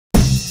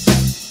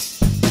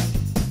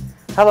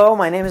Hello,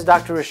 my name is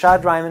Dr.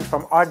 Riman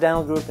from our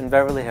dental group in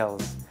Beverly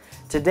Hills.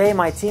 Today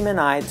my team and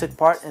I took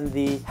part in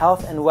the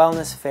Health and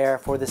Wellness Fair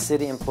for the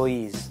city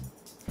employees.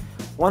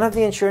 One of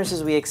the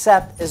insurances we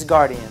accept is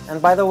Guardian,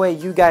 and by the way,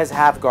 you guys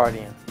have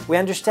Guardian. We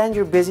understand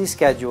your busy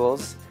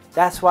schedules,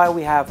 that's why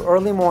we have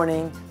early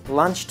morning,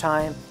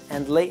 lunchtime,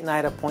 and late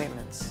night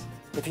appointments.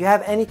 If you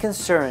have any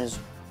concerns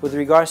with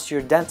regards to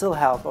your dental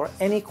health or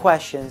any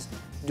questions,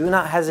 do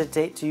not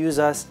hesitate to use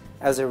us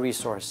as a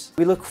resource.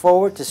 We look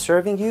forward to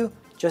serving you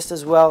just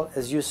as well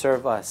as you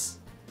serve us.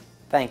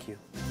 Thank you.